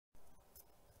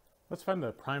Let's find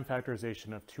the prime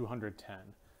factorization of 210.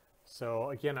 So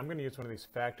again, I'm going to use one of these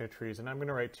factor trees, and I'm going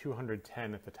to write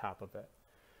 210 at the top of it.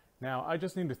 Now, I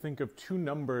just need to think of two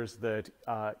numbers that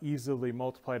easily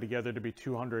multiply together to be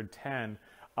 210,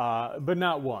 but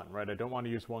not one, right? I don't want to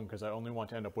use one because I only want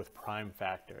to end up with prime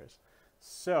factors.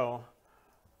 So,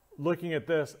 looking at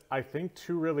this, I think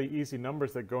two really easy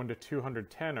numbers that go into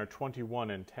 210 are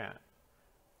 21 and 10.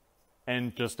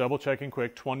 And just double checking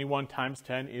quick, 21 times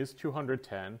 10 is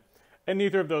 210, and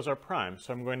neither of those are prime,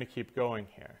 so I'm going to keep going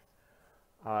here.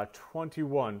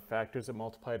 21 factors that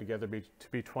multiply together to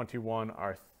be 21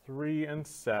 are 3 and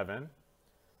 7.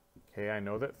 Okay, I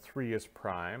know that 3 is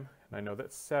prime, and I know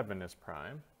that 7 is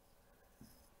prime.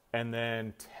 And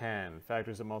then 10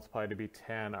 factors that multiply to be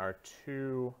 10 are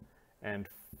 2 and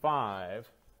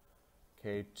 5.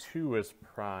 Okay, 2 is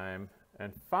prime,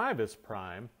 and 5 is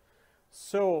prime.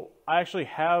 So I actually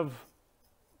have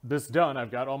this done.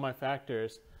 I've got all my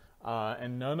factors,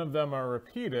 and none of them are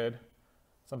repeated.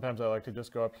 Sometimes I like to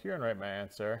just go up here and write my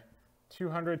answer.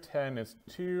 210 is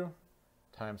 2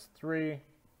 times 3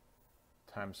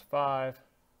 times 5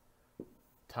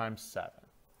 times 7.